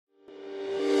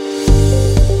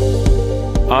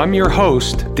I'm your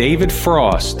host, David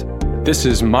Frost. This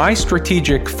is my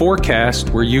strategic forecast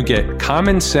where you get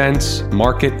common sense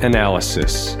market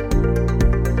analysis.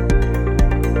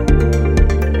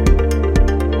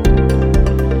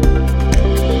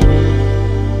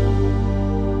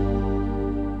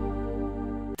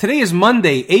 Today is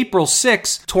Monday, April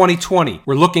 6, 2020.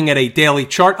 We're looking at a daily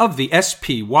chart of the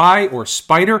SPY or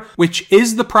SPDR, which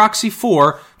is the proxy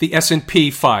for the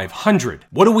S&P 500.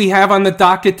 What do we have on the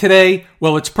docket today?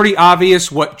 Well, it's pretty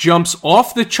obvious what jumps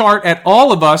off the chart at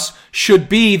all of us should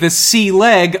be the C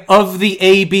leg of the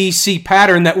ABC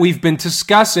pattern that we've been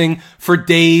discussing for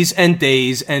days and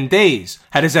days and days.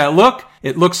 How does that look?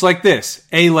 It looks like this.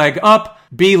 A leg up,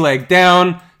 B leg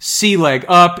down, C leg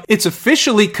up. It's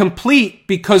officially complete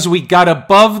because we got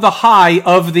above the high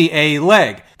of the A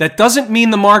leg. That doesn't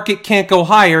mean the market can't go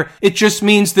higher. It just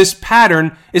means this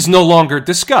pattern is no longer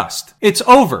discussed. It's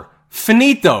over.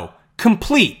 Finito.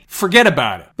 Complete. Forget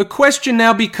about it. The question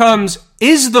now becomes,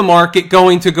 is the market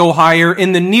going to go higher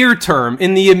in the near term,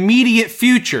 in the immediate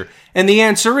future? And the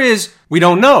answer is, we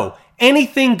don't know.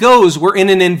 Anything goes. We're in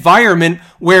an environment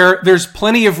where there's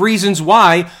plenty of reasons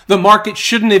why the market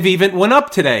shouldn't have even went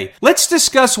up today. Let's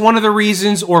discuss one of the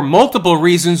reasons or multiple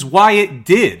reasons why it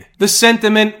did. The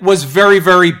sentiment was very,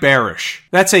 very bearish.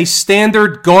 That's a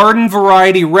standard garden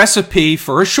variety recipe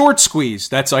for a short squeeze.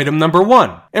 That's item number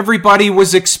one. Everybody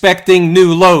was expecting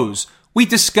new lows. We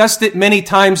discussed it many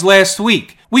times last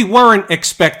week. We weren't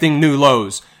expecting new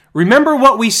lows. Remember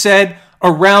what we said?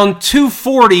 Around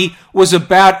 240 was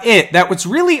about it. That was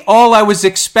really all I was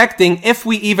expecting if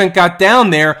we even got down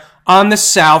there on the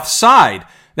south side.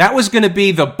 That was going to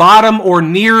be the bottom or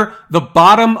near the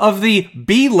bottom of the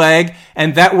B leg,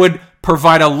 and that would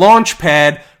provide a launch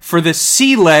pad for the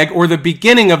C leg or the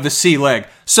beginning of the C leg.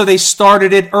 So they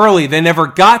started it early. They never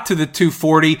got to the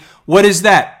 240. What is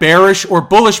that? Bearish or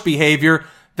bullish behavior?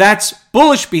 That's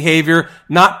bullish behavior,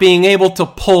 not being able to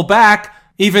pull back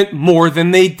even more than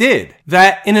they did.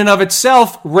 That in and of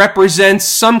itself represents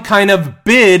some kind of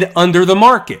bid under the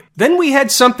market. Then we had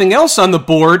something else on the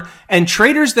board, and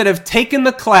traders that have taken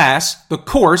the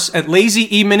course at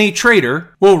Lazy E-mini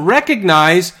Trader will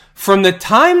recognize from the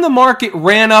time the market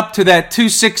ran up to that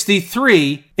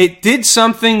 263, it did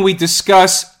something we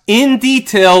discuss in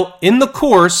detail in the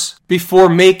course before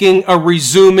making a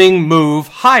resuming move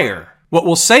higher. What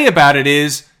we'll say about it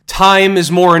is time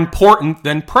is more important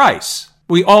than price.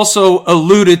 We also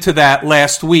alluded to that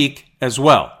last week as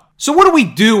well. So what do we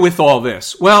do with all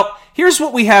this? Well, here's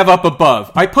what we have up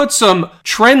above. I put some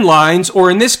trend lines, or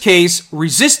in this case,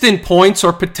 resistant points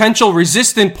or potential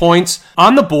resistant points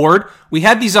on the board. We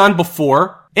had these on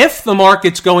before. If the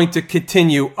market's going to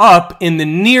continue up in the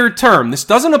near term, this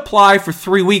doesn't apply for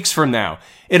 3 weeks from now.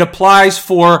 It applies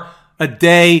for a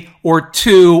day or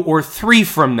 2 or 3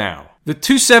 from now. The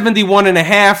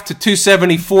 271.5 to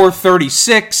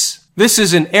 274.36. This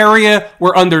is an area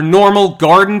where under normal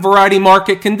garden variety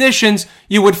market conditions,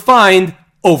 you would find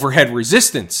overhead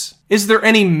resistance. Is there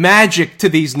any magic to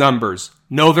these numbers?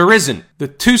 No, there isn't. The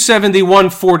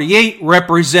 271.48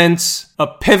 represents a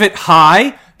pivot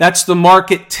high. That's the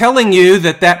market telling you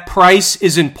that that price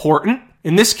is important.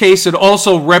 In this case, it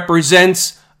also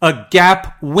represents a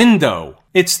gap window.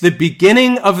 It's the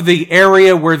beginning of the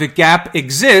area where the gap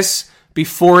exists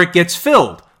before it gets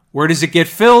filled. Where does it get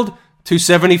filled?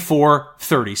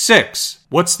 274.36.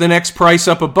 What's the next price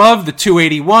up above? The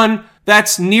 281.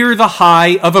 That's near the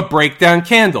high of a breakdown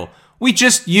candle. We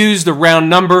just used the round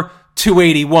number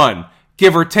 281,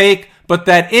 give or take, but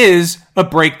that is a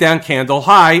breakdown candle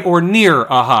high or near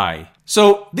a high.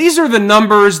 So these are the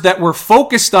numbers that we're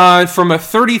focused on from a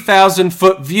 30,000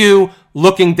 foot view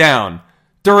looking down.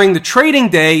 During the trading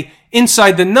day,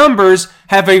 inside the numbers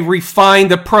have a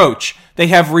refined approach. They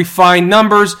have refined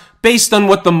numbers based on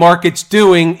what the market's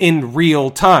doing in real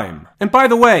time. And by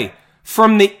the way,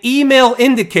 from the email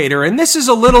indicator, and this is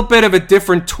a little bit of a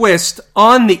different twist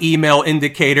on the email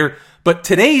indicator, but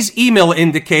today's email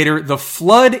indicator, the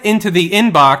flood into the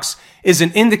inbox, is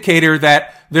an indicator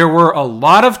that there were a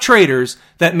lot of traders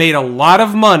that made a lot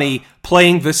of money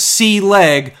playing the C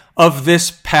leg of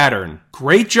this pattern.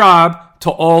 Great job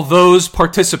to all those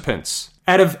participants.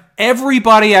 Out of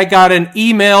everybody I got an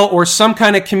email or some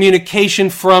kind of communication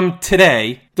from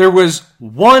today, there was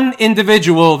one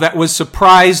individual that was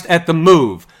surprised at the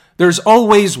move. There's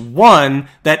always one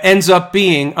that ends up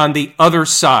being on the other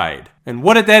side. And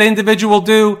what did that individual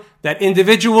do? That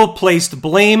individual placed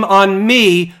blame on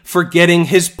me for getting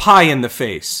his pie in the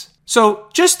face. So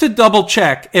just to double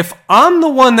check, if I'm the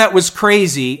one that was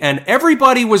crazy and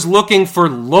everybody was looking for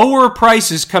lower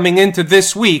prices coming into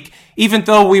this week, even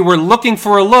though we were looking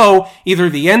for a low either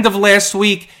the end of last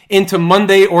week into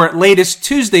Monday or at latest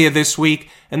Tuesday of this week,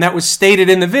 and that was stated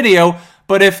in the video.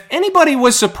 But if anybody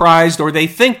was surprised or they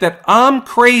think that I'm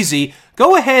crazy,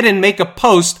 go ahead and make a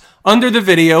post under the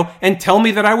video and tell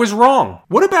me that I was wrong.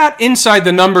 What about inside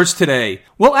the numbers today?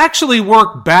 We'll actually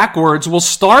work backwards. We'll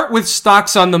start with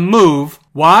stocks on the move.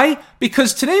 Why?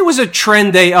 Because today was a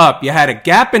trend day up. You had a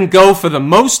gap and go for the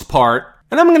most part.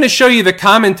 And I'm going to show you the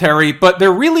commentary, but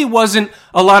there really wasn't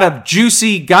a lot of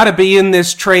juicy, gotta be in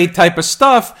this trade type of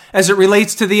stuff as it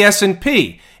relates to the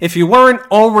S&P. If you weren't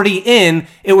already in,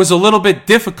 it was a little bit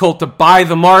difficult to buy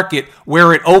the market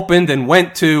where it opened and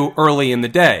went to early in the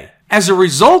day. As a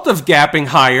result of gapping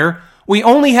higher, we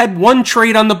only had one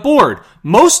trade on the board.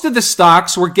 Most of the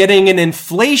stocks were getting an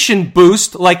inflation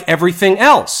boost like everything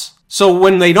else. So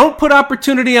when they don't put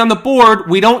opportunity on the board,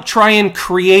 we don't try and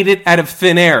create it out of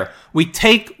thin air. We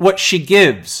take what she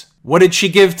gives. What did she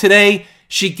give today?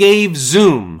 She gave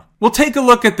Zoom. We'll take a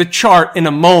look at the chart in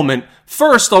a moment.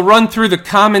 First, I'll run through the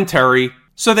commentary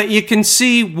so that you can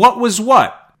see what was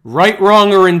what. Right,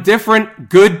 wrong, or indifferent,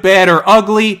 good, bad, or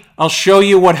ugly, I'll show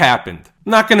you what happened.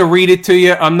 I'm not going to read it to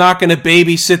you. I'm not going to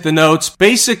babysit the notes.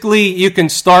 Basically, you can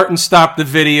start and stop the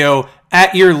video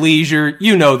at your leisure.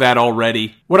 You know that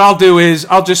already. What I'll do is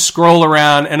I'll just scroll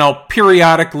around and I'll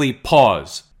periodically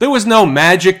pause. There was no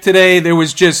magic today. There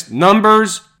was just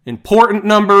numbers,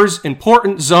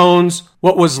 important zones,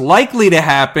 what was likely to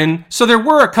happen. So there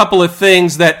were a couple of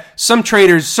things that some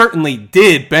traders certainly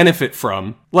did benefit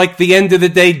from, like the end of the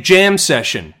day jam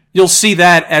session. You'll see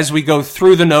that as we go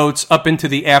through the notes up into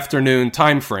the afternoon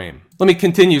time frame. Let me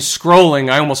continue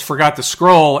scrolling. I almost forgot to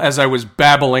scroll as I was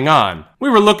babbling on. We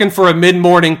were looking for a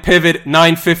mid-morning pivot at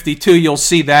 9:52. You'll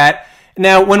see that.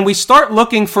 Now, when we start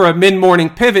looking for a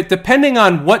mid-morning pivot, depending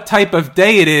on what type of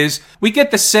day it is, we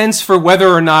get the sense for whether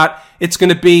or not it's going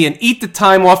to be an eat the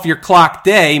time off your clock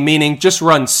day, meaning just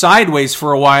run sideways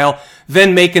for a while,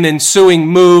 then make an ensuing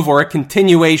move or a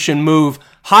continuation move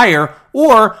higher,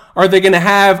 or are they going to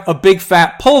have a big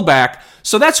fat pullback?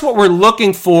 So that's what we're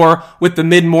looking for with the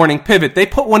mid-morning pivot. They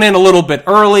put one in a little bit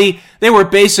early. They were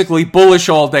basically bullish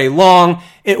all day long.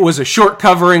 It was a short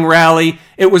covering rally.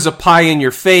 It was a pie in your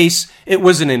face. It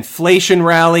was an inflation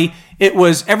rally. It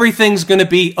was everything's going to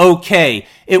be okay.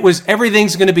 It was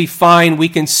everything's going to be fine. We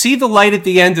can see the light at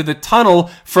the end of the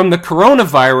tunnel from the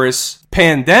coronavirus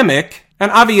pandemic. And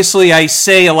obviously I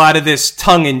say a lot of this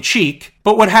tongue in cheek,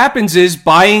 but what happens is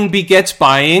buying begets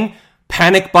buying.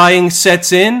 Panic buying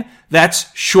sets in.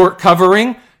 That's short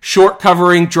covering. Short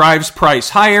covering drives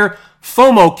price higher.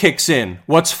 FOMO kicks in.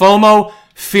 What's FOMO?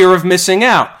 Fear of missing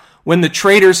out. When the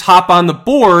traders hop on the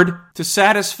board to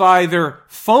satisfy their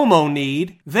FOMO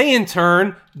need, they in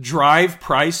turn drive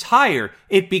price higher.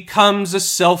 It becomes a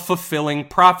self-fulfilling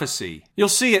prophecy. You'll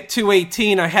see at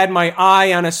 218, I had my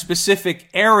eye on a specific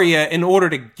area in order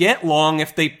to get long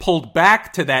if they pulled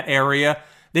back to that area.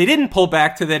 They didn't pull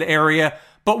back to that area,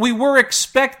 but we were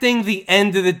expecting the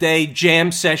end of the day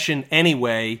jam session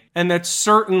anyway, and that's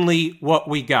certainly what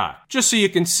we got. Just so you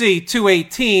can see,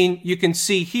 218, you can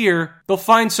see here, they'll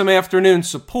find some afternoon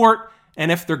support,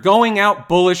 and if they're going out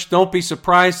bullish, don't be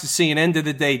surprised to see an end of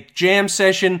the day jam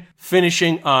session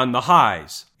finishing on the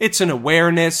highs. It's an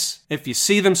awareness. If you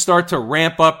see them start to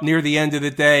ramp up near the end of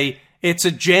the day, it's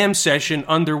a jam session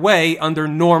underway under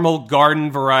normal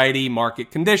garden variety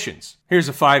market conditions. Here's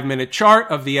a 5-minute chart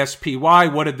of the SPY.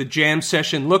 What did the jam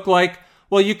session look like?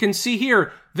 Well, you can see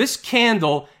here, this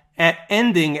candle at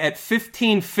ending at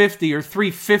 1550 or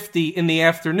 350 in the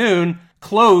afternoon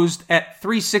closed at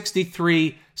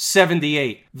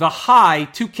 363.78. The high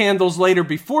 2 candles later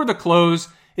before the close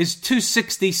is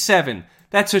 267.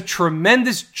 That's a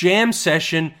tremendous jam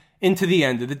session into the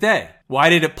end of the day. Why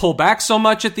did it pull back so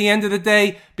much at the end of the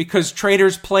day? Because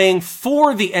traders playing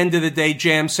for the end of the day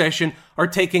jam session are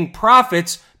taking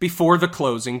profits before the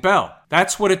closing bell.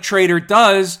 That's what a trader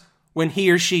does when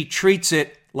he or she treats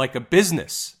it like a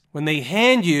business. When they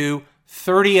hand you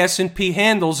 30 S&P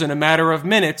handles in a matter of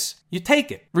minutes, you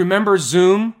take it. Remember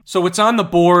Zoom? So it's on the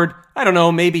board, I don't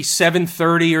know, maybe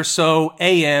 7:30 or so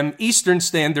a.m. Eastern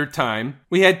Standard Time.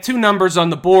 We had 2 numbers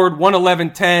on the board,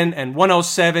 111.10 and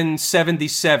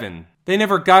 107.77. They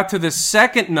never got to the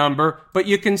second number, but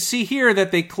you can see here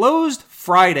that they closed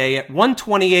Friday at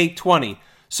 128.20.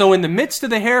 So in the midst of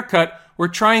the haircut, we're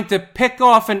trying to pick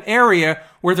off an area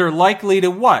where they're likely to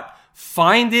what?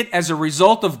 Find it as a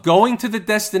result of going to the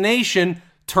destination,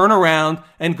 turn around,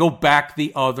 and go back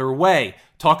the other way.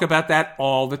 Talk about that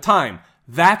all the time.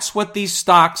 That's what these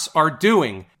stocks are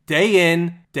doing, day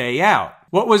in, day out.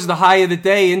 What was the high of the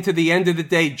day into the end of the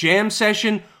day jam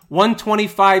session?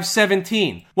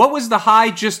 125.17. What was the high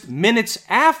just minutes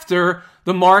after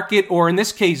the market, or in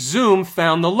this case, Zoom,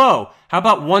 found the low? How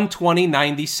about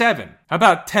 120.97? How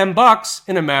about $10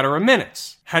 in a matter of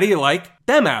minutes? How do you like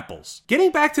them apples?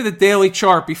 Getting back to the daily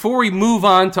chart before we move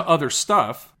on to other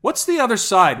stuff, what's the other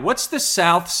side? What's the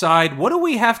south side? What do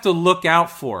we have to look out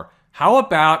for? How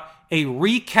about a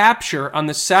recapture on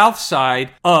the south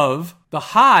side of the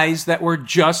highs that were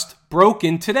just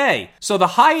broken today? So the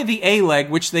high of the A leg,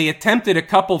 which they attempted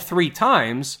three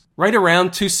times, right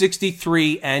around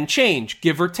 263 and change,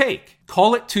 give or take.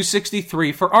 Call it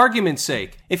 263 for argument's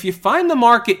sake. If you find the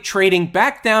market trading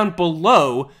back down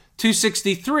below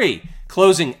 263,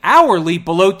 closing hourly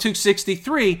below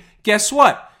 263, guess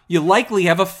what? You likely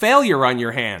have a failure on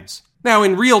your hands. Now,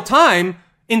 in real time,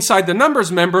 Inside the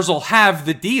Numbers members will have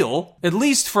the deal, at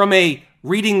least from a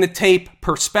reading the tape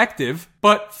perspective.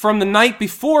 But from the night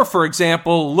before, for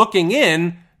example, looking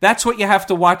in, that's what you have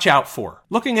to watch out for.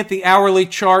 Looking at the hourly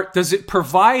chart, does it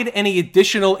provide any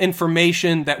additional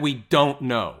information that we don't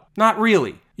know? Not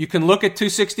really. You can look at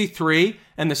 263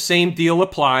 and the same deal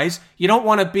applies. You don't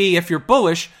want to be, if you're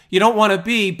bullish, you don't want to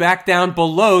be back down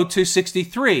below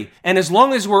 263. And as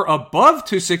long as we're above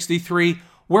 263,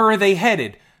 where are they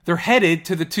headed? They're headed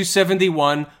to the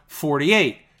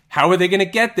 271.48. How are they going to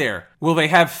get there? Will they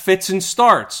have fits and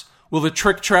starts? Will the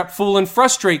Trick, Trap, Fool, and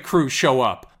Frustrate crew show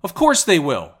up? Of course they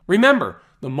will. Remember,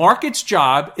 the market's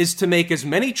job is to make as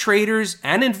many traders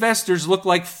and investors look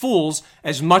like fools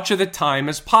as much of the time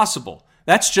as possible.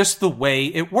 That's just the way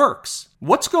it works.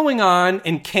 What's going on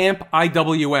in Camp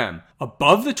IWM?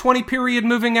 Above the 20-period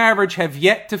moving average have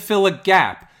yet to fill a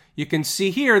gap. You can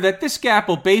see here that this gap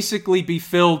will basically be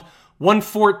filled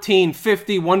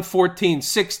 114.50,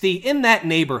 114.60, in that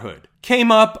neighborhood.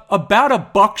 Came up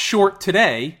about $1 short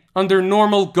today. Under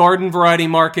normal garden variety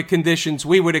market conditions,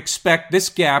 we would expect this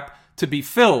gap to be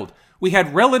filled. We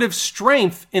had relative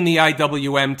strength in the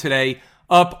IWM today,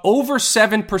 up over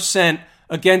 7%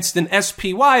 against an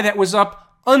SPY that was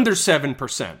up under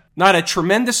 7%. Not a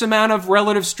tremendous amount of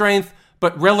relative strength,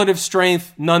 but relative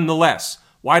strength nonetheless.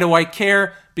 Why do I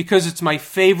care? Because it's my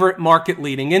favorite market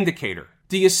leading indicator.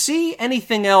 Do you see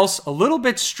anything else a little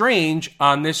bit strange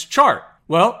on this chart?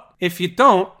 Well, if you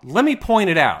don't, let me point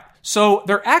it out. So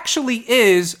there actually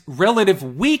is relative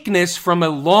weakness from a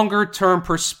longer term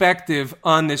perspective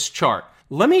on this chart.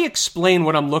 Let me explain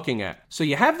what I'm looking at. So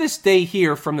you have this day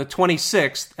here from the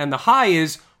 26th, and the high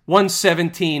is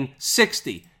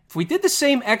 117.60. If we did the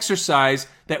same exercise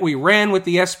that we ran with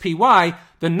the SPY,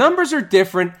 the numbers are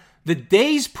different. The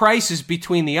day's prices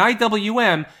between the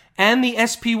IWM and the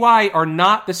SPY are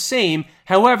not the same.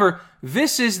 However,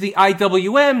 this is the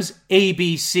IWM's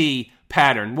ABC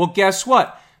pattern. Well, guess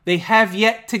what? They have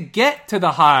yet to get to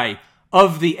the high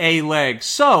of the A leg.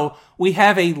 So we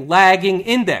have a lagging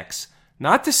index.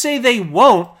 Not to say they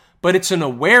won't, but it's an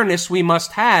awareness we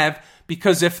must have,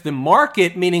 because if the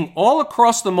market, meaning all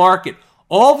across the market,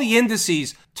 all the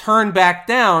indices turn back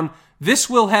down, this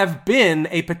will have been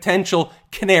a potential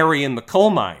canary in the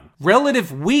coal mine.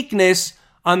 Relative weakness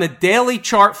on the daily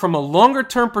chart from a longer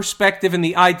term perspective in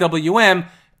the IWM,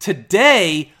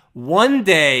 today, one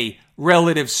day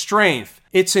relative strength.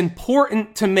 It's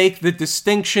important to make the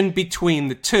distinction between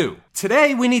the two.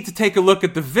 Today, we need to take a look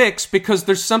at the VIX because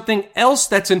there's something else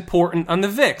that's important on the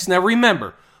VIX. Now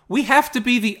remember, we have to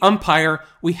be the umpire.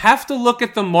 We have to look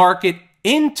at the market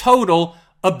in total,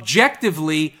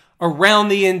 objectively, around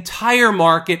the entire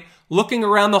market, looking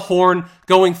around the horn,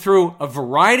 going through a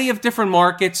variety of different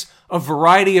markets, a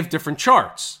variety of different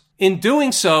charts. In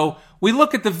doing so, we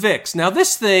look at the VIX. Now,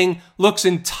 this thing looks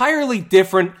entirely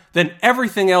different than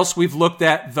everything else we've looked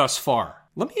at thus far.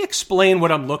 Let me explain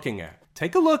what I'm looking at.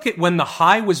 Take a look at when the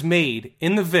high was made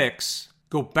in the VIX.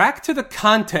 Go back to the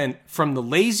content from the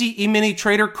Lazy E-mini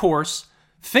Trader course.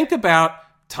 Think about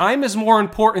time is more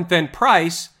important than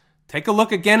price. Take a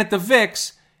look again at the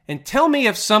VIX and tell me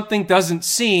if something doesn't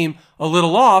seem a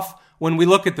little off when we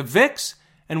look at the VIX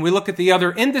and we look at the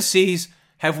other indices.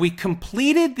 Have we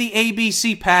completed the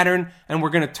ABC pattern and we're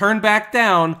going to turn back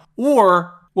down,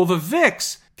 or will the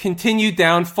VIX continue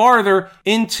down farther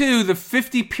into the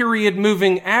 50-period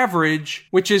moving average,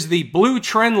 which is the blue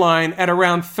trend line at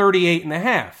around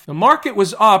 38.5? The market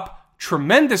was up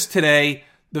tremendous today.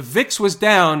 The VIX was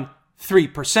down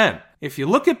 3%. If you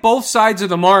look at both sides of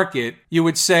the market, you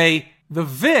would say the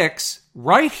VIX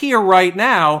right here, right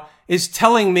now, is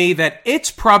telling me that its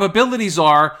probabilities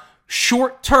are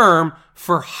short-term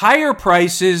for higher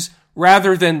prices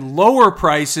rather than lower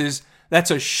prices. That's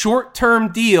a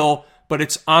short-term deal, but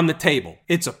it's on the table.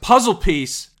 It's a puzzle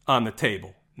piece on the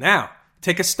table. Now,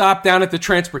 Take a stop down at the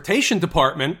transportation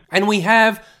department, and we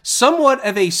have somewhat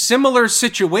of a similar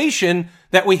situation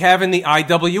that we have in the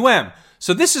IWM.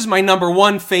 So this is my number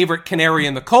one favorite canary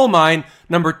in the coal mine,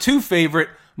 number two favorite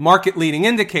market leading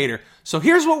indicator. So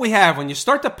here's what we have when you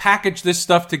start to package this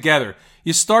stuff together.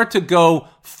 You start to go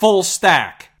full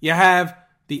stack. You have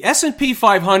the S&P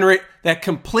 500 that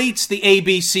completes the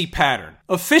ABC pattern,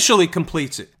 officially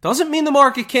completes it. Doesn't mean the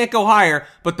market can't go higher,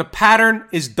 but the pattern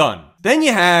is done. Then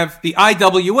you have the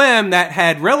IWM that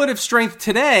had relative strength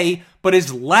today, but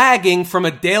is lagging from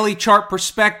a daily chart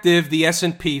perspective, the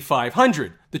S&P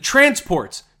 500. The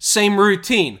transports, same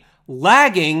routine,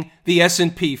 lagging the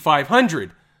S&P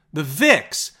 500. The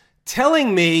VIX,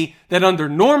 telling me that under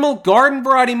normal garden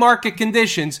variety market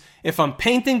conditions, if I'm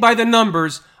painting by the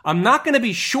numbers, I'm not going to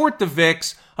be short the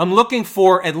VIX. I'm looking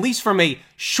for, at least from a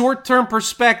short-term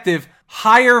perspective,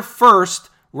 higher first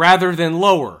rather than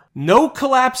lower. No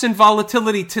collapse in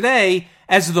volatility today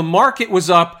as the market was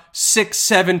up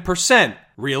 6-7%.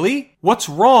 Really? What's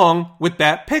wrong with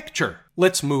that picture?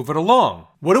 Let's move it along.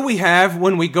 What do we have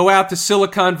when we go out to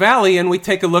Silicon Valley and we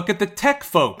take a look at the tech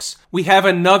folks? We have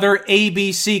another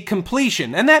ABC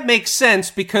completion, and that makes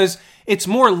sense because it's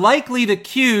more likely the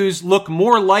Qs look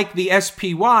more like the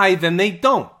SPY than they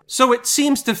don't. So it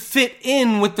seems to fit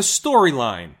in with the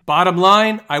storyline. Bottom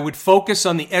line, I would focus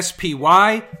on the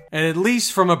SPY and at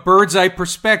least from a bird's eye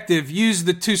perspective, use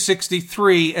the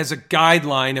 263 as a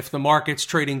guideline if the market's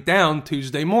trading down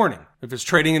Tuesday morning. If it's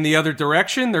trading in the other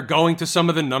direction, they're going to some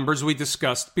of the numbers we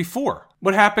discussed before.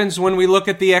 What happens when we look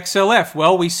at the XLF?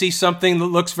 Well, we see something that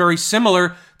looks very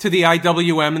similar to the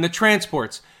IWM and the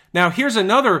transports. Now, here's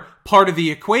another part of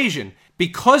the equation.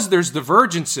 Because there's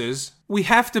divergences, we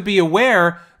have to be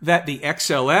aware that the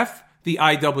XLF, the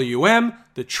IWM,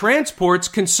 the transports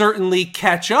can certainly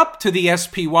catch up to the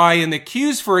SPY and the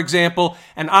Qs, for example,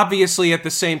 and obviously at the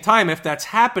same time, if that's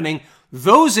happening,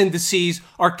 those indices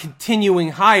are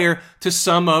continuing higher to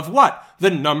some of what? The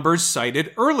numbers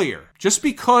cited earlier. Just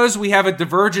because we have a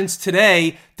divergence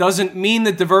today doesn't mean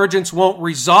the divergence won't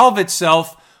resolve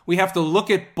itself. We have to look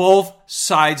at both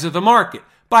sides of the market.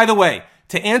 By the way,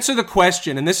 to answer the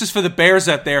question, and this is for the bears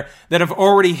out there that have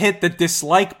already hit the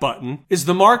dislike button, is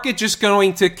the market just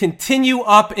going to continue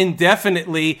up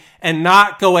indefinitely and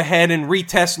not go ahead and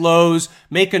retest lows,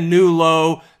 make a new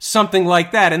low, something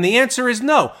like that? And the answer is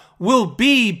no. We'll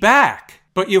be back,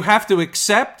 but you have to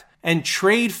accept and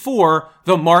trade for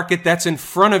the market that's in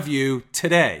front of you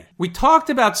today. We talked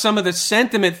about some of the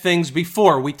sentiment things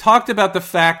before. We talked about the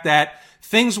fact that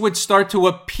things would start to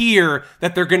appear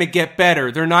that they're going to get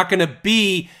better. They're not going to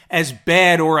be as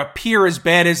bad or appear as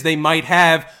bad as they might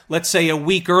have, let's say, a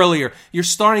week earlier. You're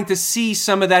starting to see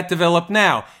some of that develop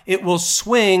now. It will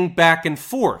swing back and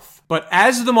forth. But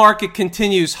as the market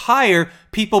continues higher,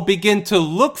 people begin to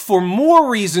look for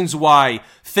more reasons why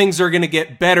things are going to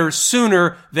get better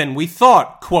sooner than we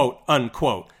thought, quote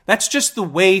unquote. That's just the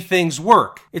way things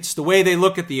work. It's the way they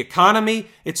look at the economy.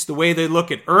 It's the way they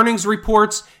look at earnings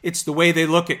reports. It's the way they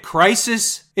look at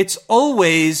crisis. It's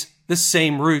always the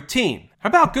same routine. How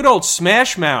about good old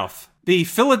Smash Mouth? The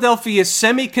Philadelphia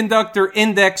Semiconductor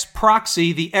Index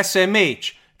proxy, the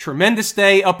SMH. Tremendous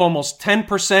day, up almost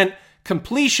 10%.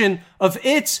 Completion of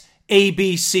its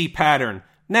ABC pattern.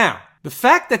 Now, the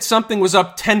fact that something was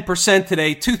up 10%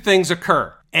 today, two things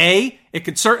occur. A, it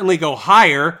could certainly go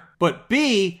higher, but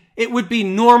B, it would be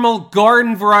normal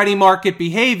garden variety market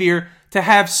behavior to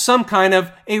have some kind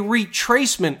of a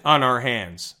retracement on our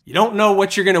hands. You don't know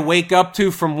what you're going to wake up to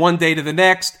from one day to the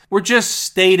next. We're just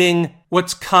stating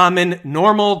what's common,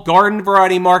 normal garden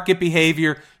variety market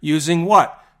behavior using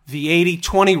what? The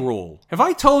 80-20 rule. Have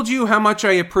I told you how much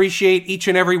I appreciate each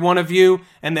and every one of you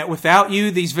and that without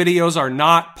you, these videos are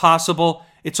not possible?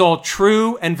 It's all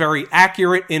true and very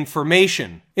accurate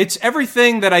information. It's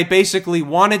everything that I basically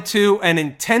wanted to and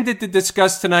intended to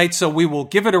discuss tonight, so we will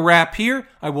give it a wrap here.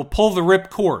 I will pull the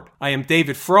ripcord. I am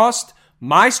David Frost,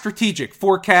 My Strategic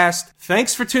Forecast.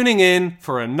 Thanks for tuning in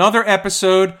for another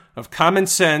episode of Common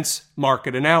Sense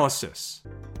Market Analysis.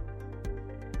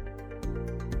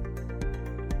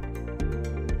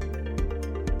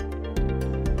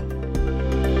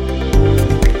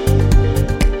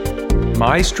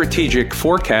 My Strategic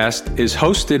Forecast is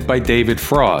hosted by David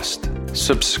Frost.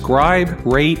 Subscribe,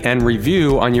 rate, and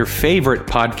review on your favorite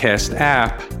podcast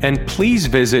app, and please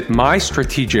visit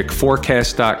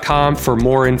mystrategicforecast.com for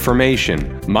more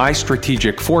information. My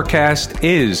Strategic Forecast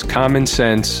is common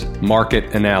sense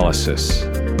market analysis.